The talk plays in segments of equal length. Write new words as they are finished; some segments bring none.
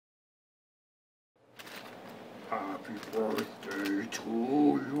Happy birthday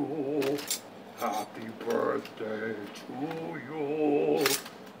to you. Happy birthday to you.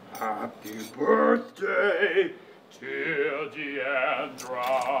 Happy birthday, dear Deandra.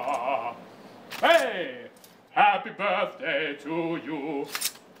 Hey! Happy birthday to you.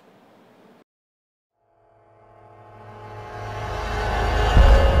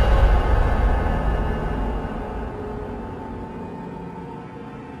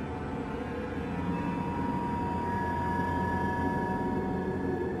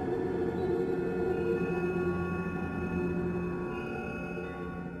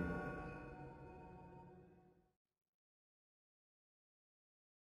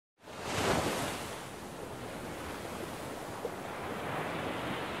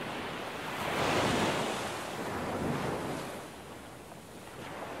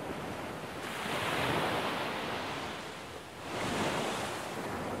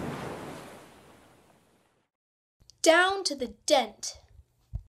 Down to the dent.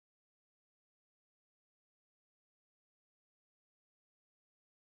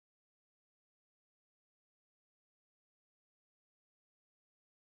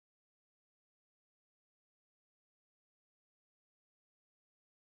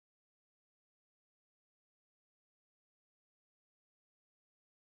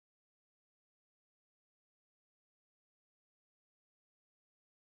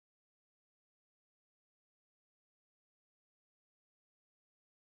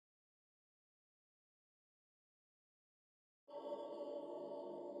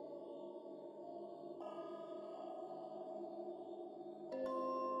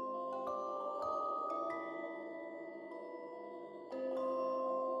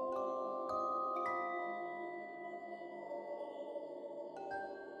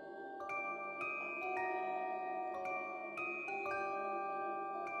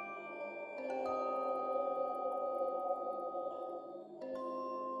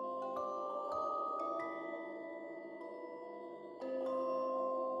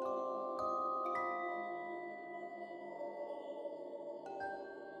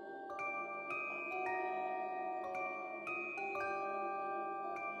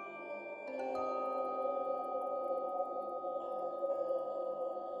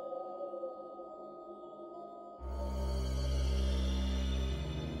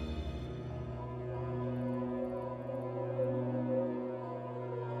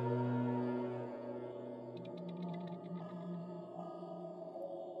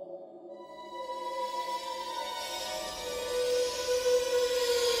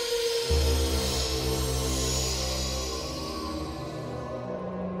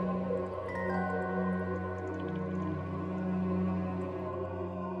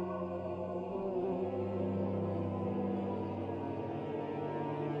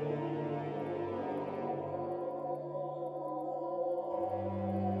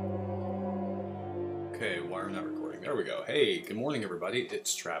 Okay, why are we not recording? There we go. Hey, good morning everybody.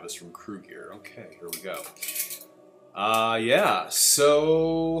 It's Travis from Crew Gear. Okay, here we go. Yeah,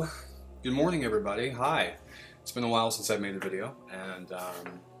 so good morning everybody. Hi. It's been a while since I've made a video, and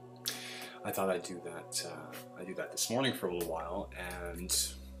I thought I'd do that this morning for a little while and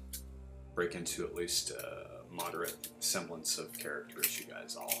break into at least a moderate semblance of character so you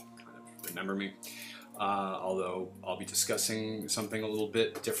guys all kind of remember me. Although I'll be discussing something a little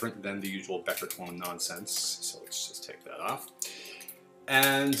bit different than the usual Becker clone nonsense, so let's just take that off.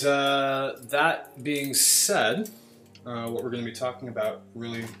 And that being said, what we're going to be talking about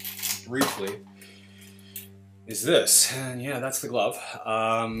really briefly is this, and yeah, that's the glove.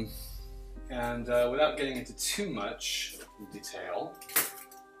 Without getting into too much detail, if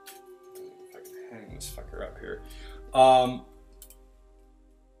I can hang this fucker up here.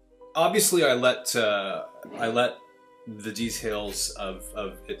 Obviously, I let the details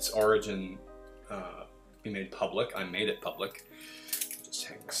of its origin be made public. I made it public. Just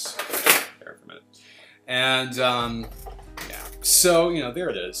hangs there for a minute. And yeah, so you know, there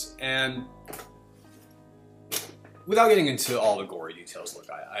it is. And without getting into all the gory details, look,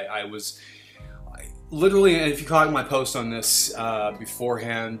 I literally, and if you caught my post on this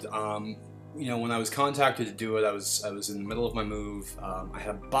beforehand. You know, when I was contacted to do it, I was in the middle of my move. I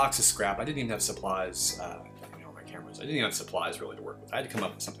had a box of scrap. I didn't even have supplies. You know, my cameras. I didn't even have supplies really to work with. I had to come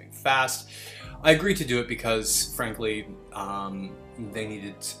up with something fast. I agreed to do it because, frankly, they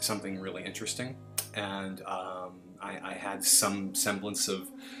needed something really interesting, and I had some semblance of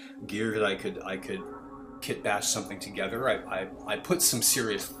gear that I could kit bash something together. I put some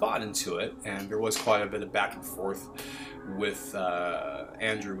serious thought into it, and there was quite a bit of back and forth with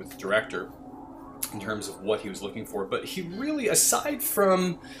Andrew, with the director, in terms of what he was looking for. But he really, aside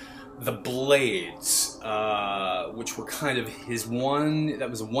from the blades, which were kind of his one. That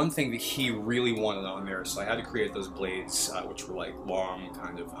was one thing that he really wanted on there. So I had to create those blades, which were like long,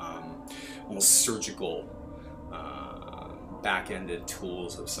 kind of almost surgical, back-ended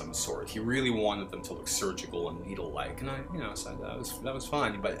tools of some sort. He really wanted them to look surgical and needle-like, and I, so that was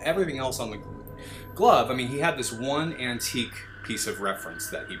fine. But everything else on the glove, I mean, he had this one antique piece of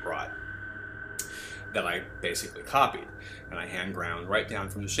reference that he brought that I basically copied, and I hand ground right down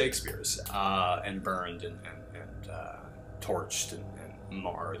from the Shakespeare's, and burned and torched and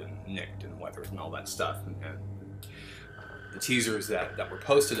marred and nicked and weathered and all that stuff. And the teasers that were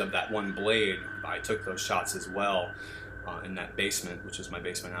posted of that one blade, I took those shots as well in that basement, which is my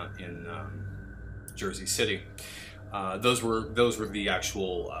basement out in Jersey City. Those were the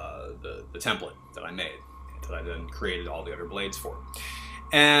actual the template that I made, that I then created all the other blades for.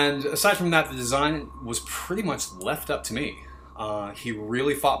 And aside from that, the design was pretty much left up to me. He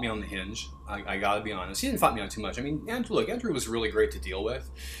really fought me on the hinge. I gotta be honest. He didn't fight me on too much. I mean, Andrew was really great to deal with.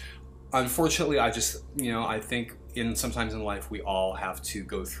 Unfortunately, I just, I think sometimes in life we all have to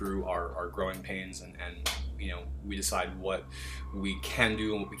go through our growing pains, and we decide what we can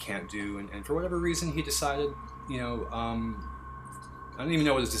do and what we can't do. And for whatever reason, he decided, I don't even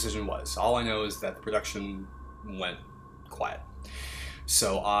know what his decision was. All I know is that the production went quiet.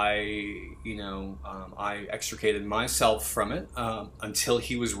 So I extricated myself from it until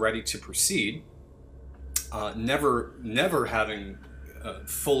he was ready to proceed. Never having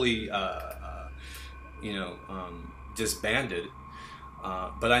fully, disbanded,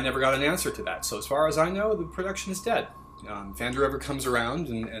 but I never got an answer to that. So as far as I know, the production is dead. If Andrew ever comes around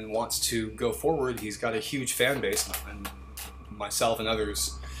and wants to go forward, he's got a huge fan base, and myself and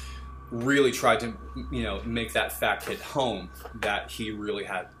others really tried to, make that fact hit home that he really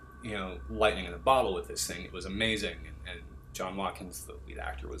had, lightning in a bottle with this thing. It was amazing, and John Watkins, the lead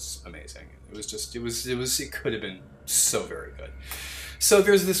actor, was amazing. It was just, it could have been so very good. So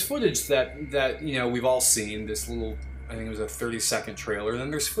there's this footage that we've all seen, this little, I think it was a 30-second trailer, and then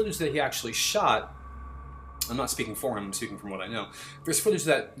there's footage that he actually shot. I'm not speaking for him, I'm speaking from what I know. There's footage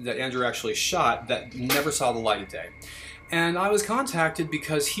that Andrew actually shot that never saw the light of day. And I was contacted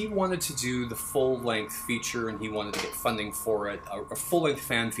because he wanted to do the full-length feature, and he wanted to get funding for it, a full-length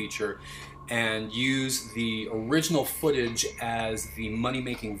fan feature, and use the original footage as the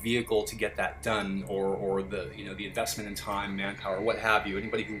money-making vehicle to get that done, or the the investment in time, manpower, what have you.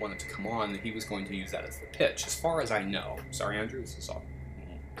 Anybody who wanted to come on, he was going to use that as the pitch, as far as I know. Sorry, Andrew, this is all.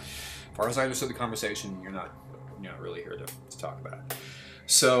 As far as I understood the conversation, you're not really here to talk about it.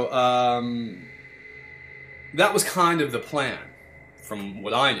 So that was kind of the plan, from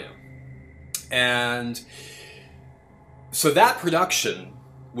what I knew. And so that production,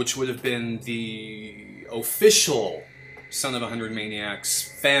 which would have been the official Son of a Hundred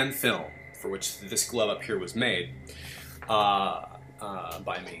Maniacs fan film, for which this glove up here was made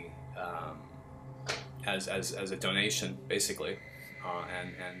by me as a donation, basically,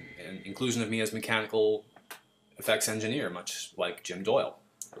 and inclusion of me as mechanical effects engineer, much like Jim Doyle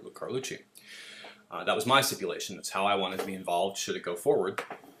or Luke Carlucci. That was my stipulation. That's how I wanted to be involved, should it go forward.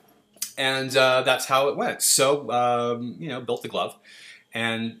 And that's how it went. So, built the glove.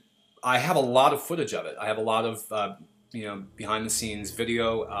 And I have a lot of footage of it. I have a lot of, behind-the-scenes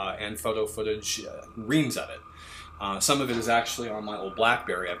video and photo footage, reams of it. Some of it is actually on my old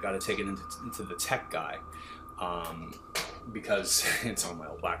BlackBerry. I've got to take it into the tech guy because it's on my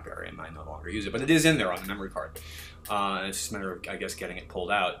old BlackBerry and I no longer use it. But it is in there on the memory card. It's just a matter of, I guess, getting it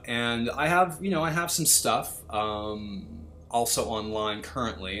pulled out. And I have, I have some stuff also online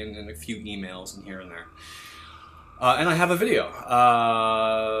currently, and a few emails and here and there. And I have a video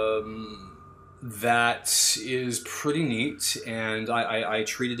that is pretty neat, and I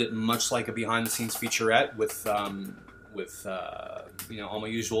treated it much like a behind-the-scenes featurette with all my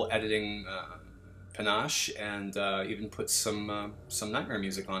usual editing panache, and even put some nightmare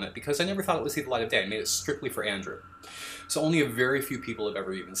music on it, because I never thought it would see the light of day. I made it strictly for Andrew. So only a very few people have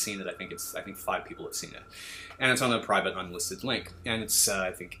ever even seen it. I think 5 people have seen it. And it's on a private unlisted link. And it's,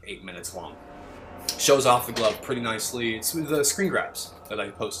 I think, 8 minutes long. Shows off the glove pretty nicely. It's the screen grabs that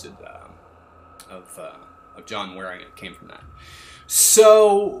I posted of John wearing it came from that.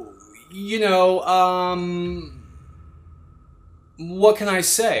 So, what can I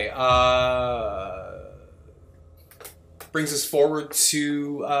say? Brings us forward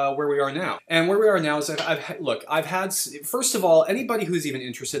to where we are now. And where we are now is I've had, first of all, anybody who's even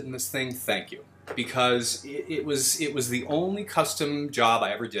interested in this thing, thank you. Because it was the only custom job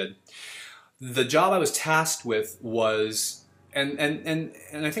I ever did. The job I was tasked with was, and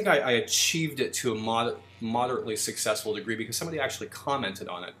I think I achieved it to a moderately successful degree, because somebody actually commented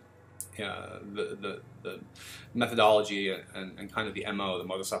on it the methodology and kind of the MO, the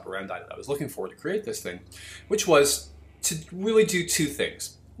modus operandi that I was looking for to create this thing, which was to really do two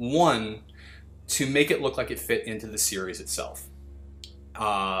things. One, to make it look like it fit into the series itself.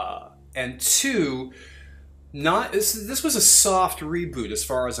 And two, this was a soft reboot as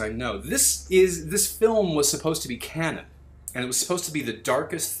far as I know. This film was supposed to be canon. And it was supposed to be the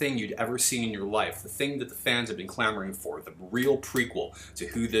darkest thing you'd ever seen in your life, the thing that the fans have been clamoring for, the real prequel to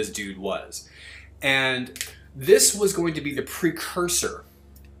who this dude was. And this was going to be the precursor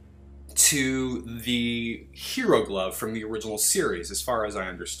to the hero glove from the original series, as far as I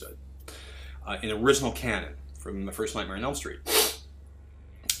understood, in original canon from the first Nightmare on Elm Street.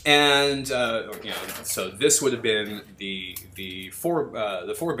 And so this would have been the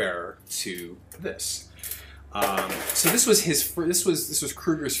forebearer to this. So this was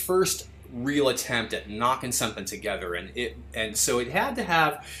Kruger's first real attempt at knocking something together, and so it had to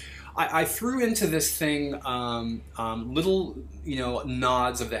have. I threw into this thing little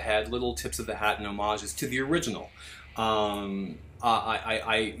nods of the head, little tips of the hat, and homages to the original. I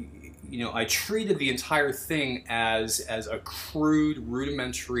treated the entire thing as a crude,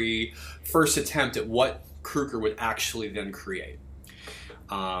 rudimentary first attempt at what Kruger would actually then create.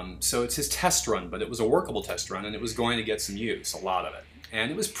 So it's his test run, but it was a workable test run, and it was going to get some use, a lot of it. And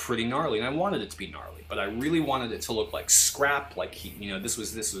it was pretty gnarly, and I wanted it to be gnarly, but I really wanted it to look like scrap, like this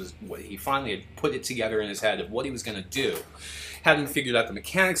was what he finally had put it together in his head of what he was going to do. Hadn't figured out the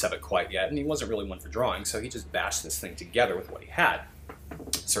mechanics of it quite yet, and he wasn't really one for drawing, so he just bashed this thing together with what he had.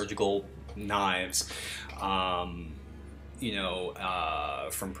 Surgical knives, from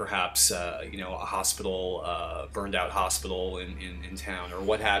perhaps a hospital, burned out hospital in town, or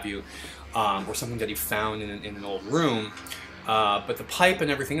what have you, or something that he found in an old room. But the pipe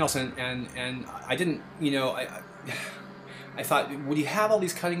and everything else, and I didn't, I thought, would he have all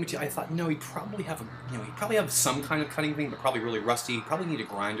these cutting material? I thought, no, he'd probably have some kind of cutting thing, but probably really rusty. He'd probably need a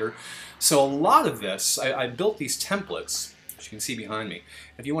grinder. So a lot of this, I built these templates, which you can see behind me.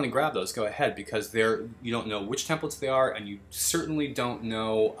 If you want to grab those, go ahead, because you don't know which templates they are, and you certainly don't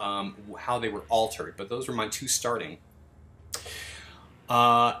know how they were altered. But those were my two starting.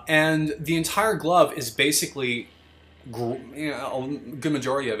 And the entire glove is basically, a good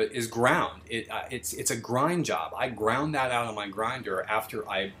majority of it is ground. It's a grind job. I ground that out on my grinder after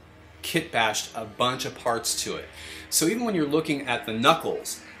I kit bashed a bunch of parts to it. So even when you're looking at the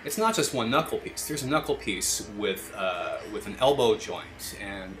knuckles, it's not just one knuckle piece. There's a knuckle piece with an elbow joint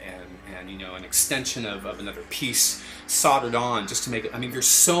and an extension of another piece soldered on just to make it. I mean,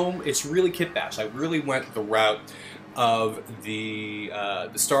 it's really kit bashed. I really went the route of the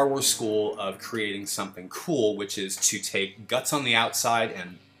Star Wars school of creating something cool, which is to take guts on the outside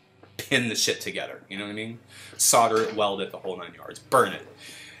and pin the shit together. You know what I mean? Solder it, weld it, the whole 9 yards, burn it.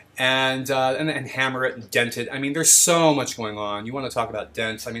 And hammer it and dent it. I mean, there's so much going on. You want to talk about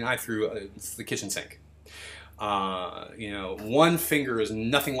dents? I mean, I threw the kitchen sink. One finger is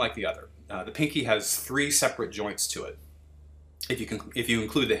nothing like the other. The pinky has 3 separate joints to it. If you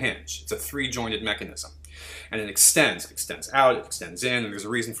include the hinge, it's a 3-jointed mechanism, and it extends out, it extends in, and there's a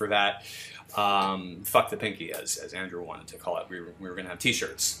reason for that. Fuck the pinky, as Andrew wanted to call it. We were going to have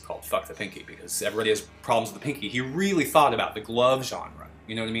T-shirts called "Fuck the Pinky" because everybody has problems with the pinky. He really thought about the glove genre.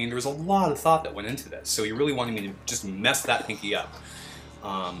 You know what I mean? There was a lot of thought that went into this, so he really wanted me to just mess that pinky up.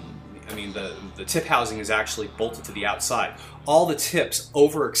 I mean, the tip housing is actually bolted to the outside. All the tips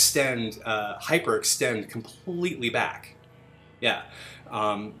overextend, hyperextend completely back. Yeah.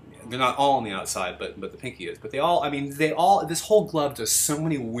 They're not all on the outside, but the pinky is. But this whole glove does so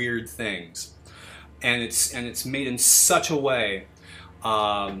many weird things, and it's made in such a way,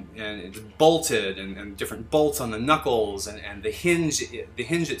 and it's bolted, and different bolts on the knuckles, and the hinge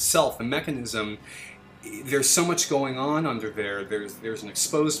itself, the mechanism. There's so much going on under there. There's an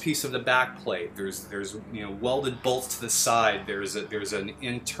exposed piece of the back plate. There's welded bolts to the side. There's an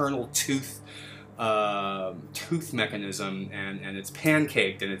internal tooth mechanism, and it's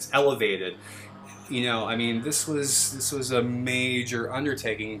pancaked and it's elevated. I mean, this was a major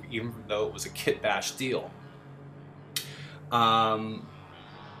undertaking, even though it was a kit bash deal.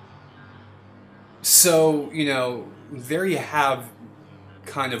 So there you have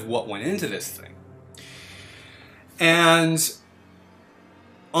kind of what went into this thing. And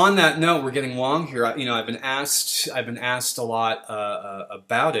on that note, we're getting long here. I've been asked a lot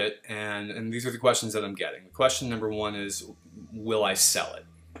about it, and these are the questions that I'm getting. Question number 1 is, will I sell it?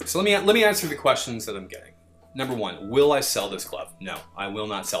 So let me answer the questions that I'm getting. Number 1, will I sell this glove? No, I will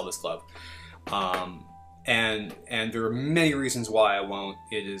not sell this glove. and there are many reasons why I won't.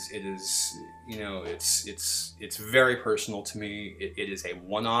 It is you know, it's very personal to me. It is a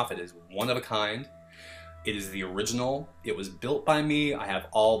one-off. It is one of a kind. It is the original. It was built by me. I have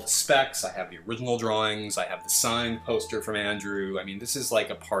all the specs. I have the original drawings. I have the signed poster from Andrew. I mean, this is like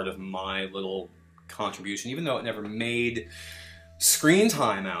a part of my little contribution. Even though it never made screen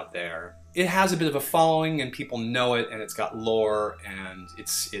time out there, it has a bit of a following and people know it, and it's got lore, and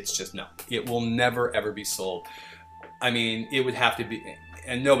it's just, no. It will never ever be sold. I mean, it would have to be,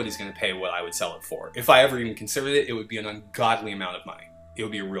 and nobody's going to pay what I would sell it for. If I ever even considered it, it would be an ungodly amount of money. It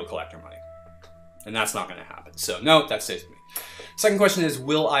would be real collector money. And that's not going to happen. So no, that stays with me. Second question is,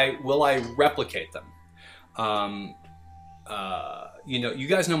 will I replicate them? You know, you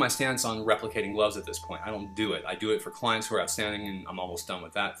guys know my stance on replicating gloves at this point. I don't do it. I do it for clients who are outstanding, and I'm almost done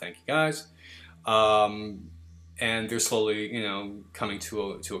with that. Thank you guys. And they're slowly, you know, coming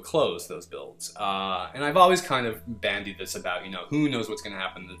to a close, those builds. And I've always kind of bandied this about, you know, who knows what's going to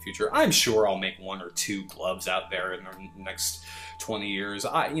happen in the future. I'm sure I'll make 1 or 2 gloves out there in the next 20 years.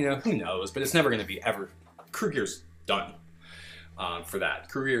 You know, who knows? But it's never going to be ever. Krugier's done for that.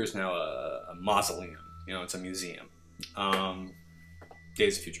 Krugier is now a mausoleum. You know, it's a museum.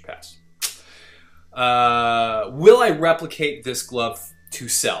 Days of Future Past. Will I replicate this glove to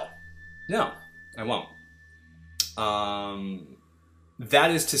sell? No, I won't.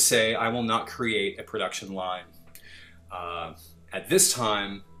 That is to say, I will not create a production line at this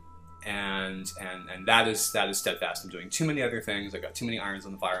time, and that is steadfast. I'm doing too many other things. I've got too many irons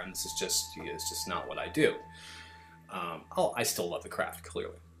on the fire, and this is just not what I do. I still love the craft,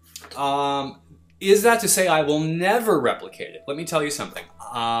 clearly. Is that to say I will never replicate it? Let me tell you something.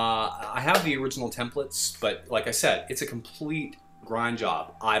 I have the original templates, but like I said, it's a complete grind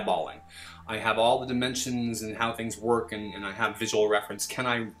job, eyeballing. I have all the dimensions and how things work, and I have visual reference. Can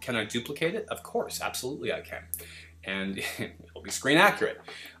I duplicate it? Of course, absolutely I can. And it'll be screen accurate.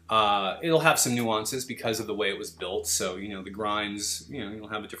 It'll have some nuances because of the way it was built. So, you know, the grinds, you know, you'll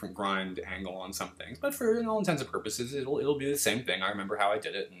have a different grind angle on some things. But for all intents and purposes, it'll be the same thing. I remember how I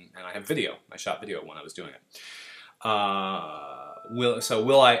did it, and I have video. I shot video when I was doing it.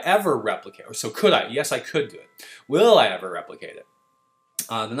 Will I ever replicate? Or so could I? Yes, I could do it. Will I ever replicate it?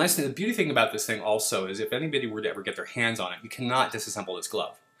 The beauty thing about this thing also is if anybody were to ever get their hands on it, you cannot disassemble this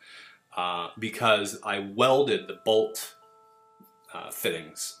glove because I welded the bolt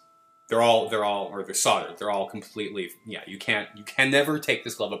fittings. They're soldered. They're all completely, yeah, you can never take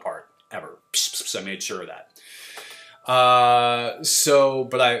this glove apart, ever. So I made sure of that.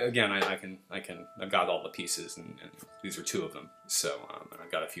 But I've got all the pieces, and these are 2 of them. So, and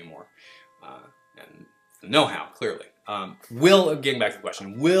I've got a few more. And the know-how, clearly. Getting back to the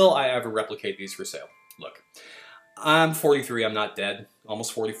question, will I ever replicate these for sale? Look, I'm 43, I'm not dead,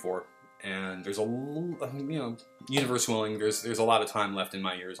 almost 44. And there's you know, universe willing, there's a lot of time left in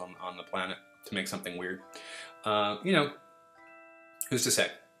my years on the planet to make something weird. You know, who's to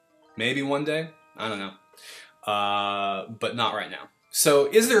say? Maybe one day, I don't know. But not right now. So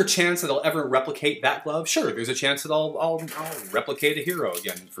is there a chance that I'll ever replicate that glove? Sure, there's a chance that I'll replicate a hero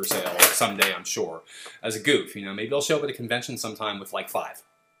again for sale someday, I'm sure. As a goof, you know, maybe I'll show up at a convention sometime with like 5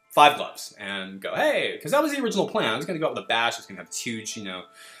 gloves and go, hey, because that was the original plan. I was going to go out with a bash. I was going to have this huge, you know,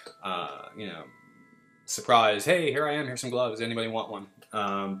 surprise. Hey, here I am. Here's some gloves. Anybody want one?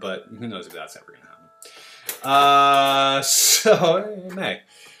 But who knows if that's ever going to happen. So it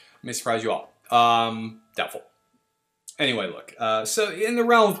may surprise you all. Doubtful. Anyway, look. So in the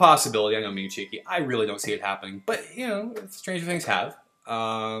realm of possibility, I know I'm being cheeky. I really don't see it happening, but you know, stranger things have.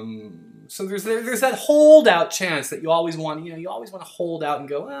 So there's that holdout chance that you always want. You know, you always want to hold out and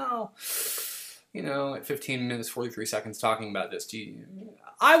go, well, you know, at 15 minutes 43 seconds talking about this.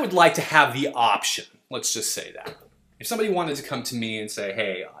 I would like to have the option. Let's just say that. If somebody wanted to come to me and say,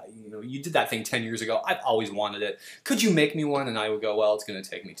 hey, you know, you did that thing 10 years ago, I've always wanted it. Could you make me one? And I would go, well, it's going to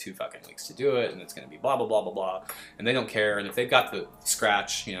take me 2 fucking weeks to do it, and it's going to be blah, blah, blah, blah, blah. And they don't care. And if they've got the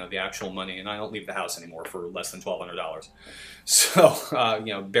scratch, you know, the actual money, and I don't leave the house anymore for less than $1,200. So,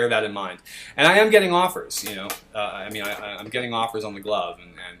 you know, bear that in mind. And I am getting offers, you know. I mean, I'm getting offers on the glove,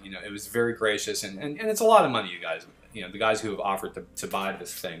 and you know, it was very gracious, and it's a lot of money, you guys. You know, the guys who have offered to buy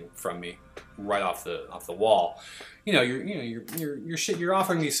this thing from me right off the wall. You know, you're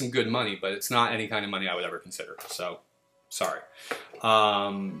offering me some good money, but it's not any kind of money I would ever consider. So, sorry.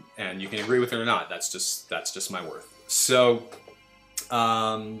 And you can agree with it or not. That's just my worth. So,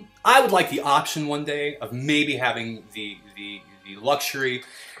 I would like the option one day of maybe having the luxury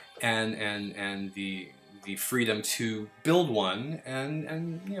and the freedom to build one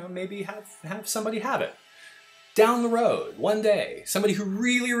and you know, maybe have somebody have it down the road one day. Somebody who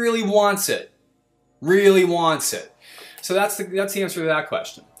really, really wants it. Really wants it. So that's the answer to that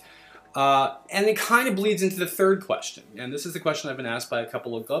question. And it kind of bleeds into the third question. And this is the question I've been asked by a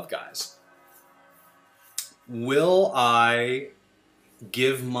couple of glove guys. Will I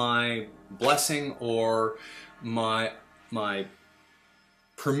give my blessing or my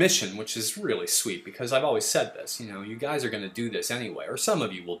permission, which is really sweet because I've always said this, you know, you guys are going to do this anyway, or some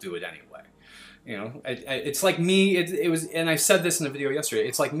of you will do it anyway. You know, it's like me, it was, and I said this in the video yesterday,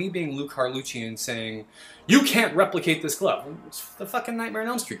 it's like me being Luke Carlucci and saying, you can't replicate this glove. It's the fucking Nightmare on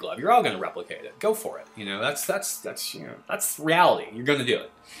Elm Street glove. You're all going to replicate it. Go for it. You know, that's you know, that's reality. You're going to do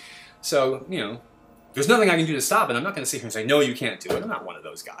it. So, you know, there's nothing I can do to stop it. I'm not going to sit here and say, no, you can't do it. I'm not one of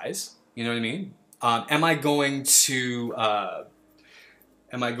those guys. You know what I mean? Am I going to,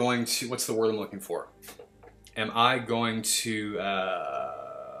 what's the word I'm looking for? Am I going to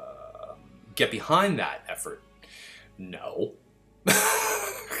get behind that effort? No.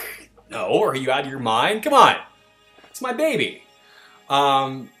 No, are you out of your mind? Come on. It's my baby.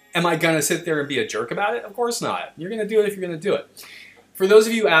 Am I going to sit there and be a jerk about it? Of course not. You're going to do it if you're going to do it. For those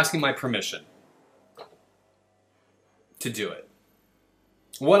of you asking my permission to do it,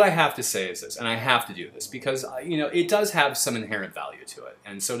 what I have to say is this, and I have to do this because, you know, it does have some inherent value to it.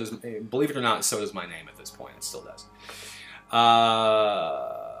 And so does, believe it or not, so does my name at this point. It still does.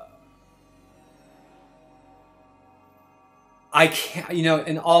 I can't, you know,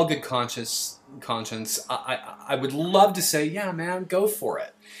 in all good conscience, I would love to say, yeah, man, go for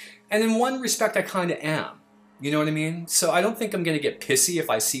it. And in one respect, I kind of am. You know what I mean? So I don't think I'm going to get pissy if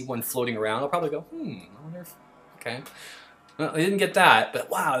I see one floating around. I'll probably go, I wonder if, okay. Well, they didn't get that, but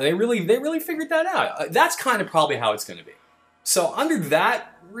wow, they really figured that out. That's kind of probably how it's going to be. So under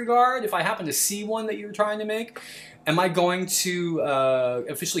that regard, if I happen to see one that you're trying to make, am I going to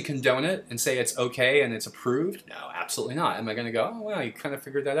officially condone it and say it's okay and it's approved? No, absolutely not. Am I going to go, oh, wow, you kind of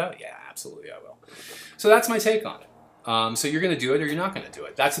figured that out? Yeah, absolutely I will. So that's my take on it. So you're going to do it or you're not going to do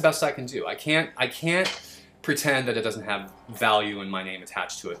it. That's the best I can do. I can't pretend that it doesn't have value and my name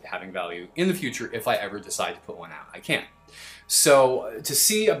attached to it having value in the future if I ever decide to put one out. I can't. So to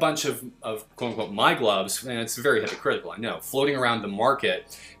see a bunch of quote-unquote my gloves, and it's very hypocritical, I know, floating around the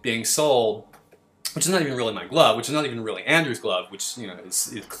market being sold, which is not even really my glove, which is not even really Andrew's glove, which, you know,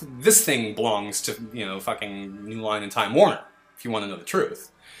 this thing belongs to, you know, fucking New Line and Time Warner, if you want to know the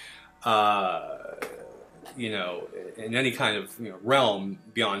truth. You know, in any kind of, you know, realm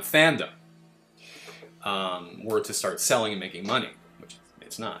beyond fandom, were to start selling and making money, which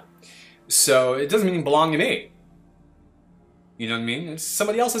it's not. So it doesn't mean it belong to me. You know what I mean? It's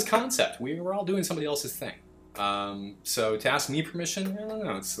somebody else's concept. We're all doing somebody else's thing. So to ask me permission, I don't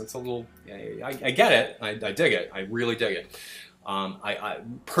know. It's a little. I get it. I dig it. I really dig it. I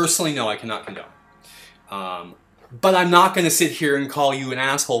personally know I cannot condone. But I'm not going to sit here and call you an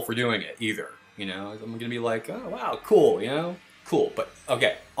asshole for doing it either. You know, I'm going to be like, oh wow, cool. You know, cool. But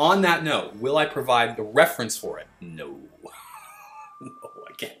okay. On that note, will I provide the reference for it? No. No,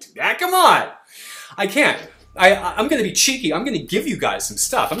 I can't do that. Come on, I can't. I'm going to be cheeky. I'm going to give you guys some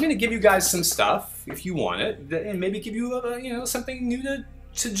stuff. I'm going to give you guys some stuff if you want it, and maybe give you you know, something new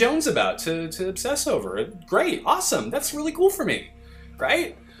to Jones about, to obsess over. Great, awesome. That's really cool for me,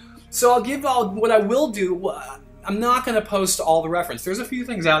 right? So I'll give what I will do. I'm not going to post all the reference. There's a few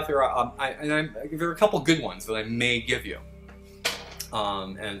things out there, there are a couple good ones that I may give you,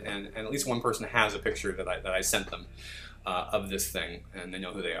 and at least one person has a picture that I sent them of this thing, and they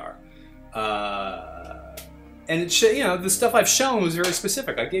know who they are. And it you know, the stuff I've shown was very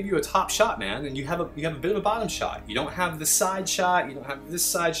specific. I gave you a top shot, man, and you have a bit of a bottom shot. You don't have the side shot. You don't have this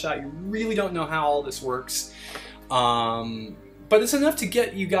side shot. You really don't know how all this works. But it's enough to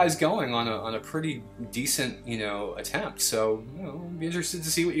get you guys going on a pretty decent, you know, attempt. So, you know, I'll be interested to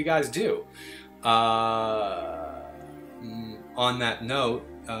see what you guys do. On that note,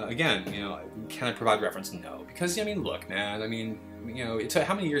 again, you know, can I provide reference? No, because I mean, look, man. I mean, you know,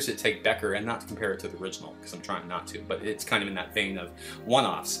 how many years did it take Becker, and not to compare it to the original, because I'm trying not to, but it's kind of in that vein of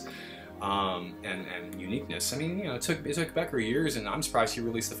one-offs and uniqueness. I mean, you know, it took Becker years, and I'm surprised he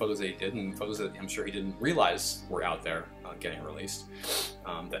released the photos that he did, and photos that I'm sure he didn't realize were out there getting released,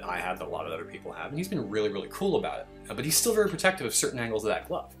 that I have, that a lot of other people have, and he's been really, really cool about it. But he's still very protective of certain angles of that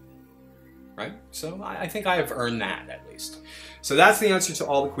glove. Right? So I think I have earned that, at least. So that's the answer to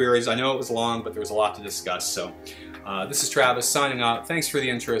all the queries. I know it was long, but there was a lot to discuss. So this is Travis signing out. Thanks for the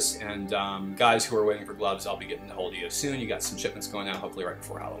interest. And guys who are waiting for gloves, I'll be getting a hold of you soon. You got some shipments going out, hopefully right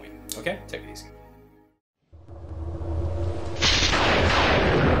before Halloween. Okay? Take it easy.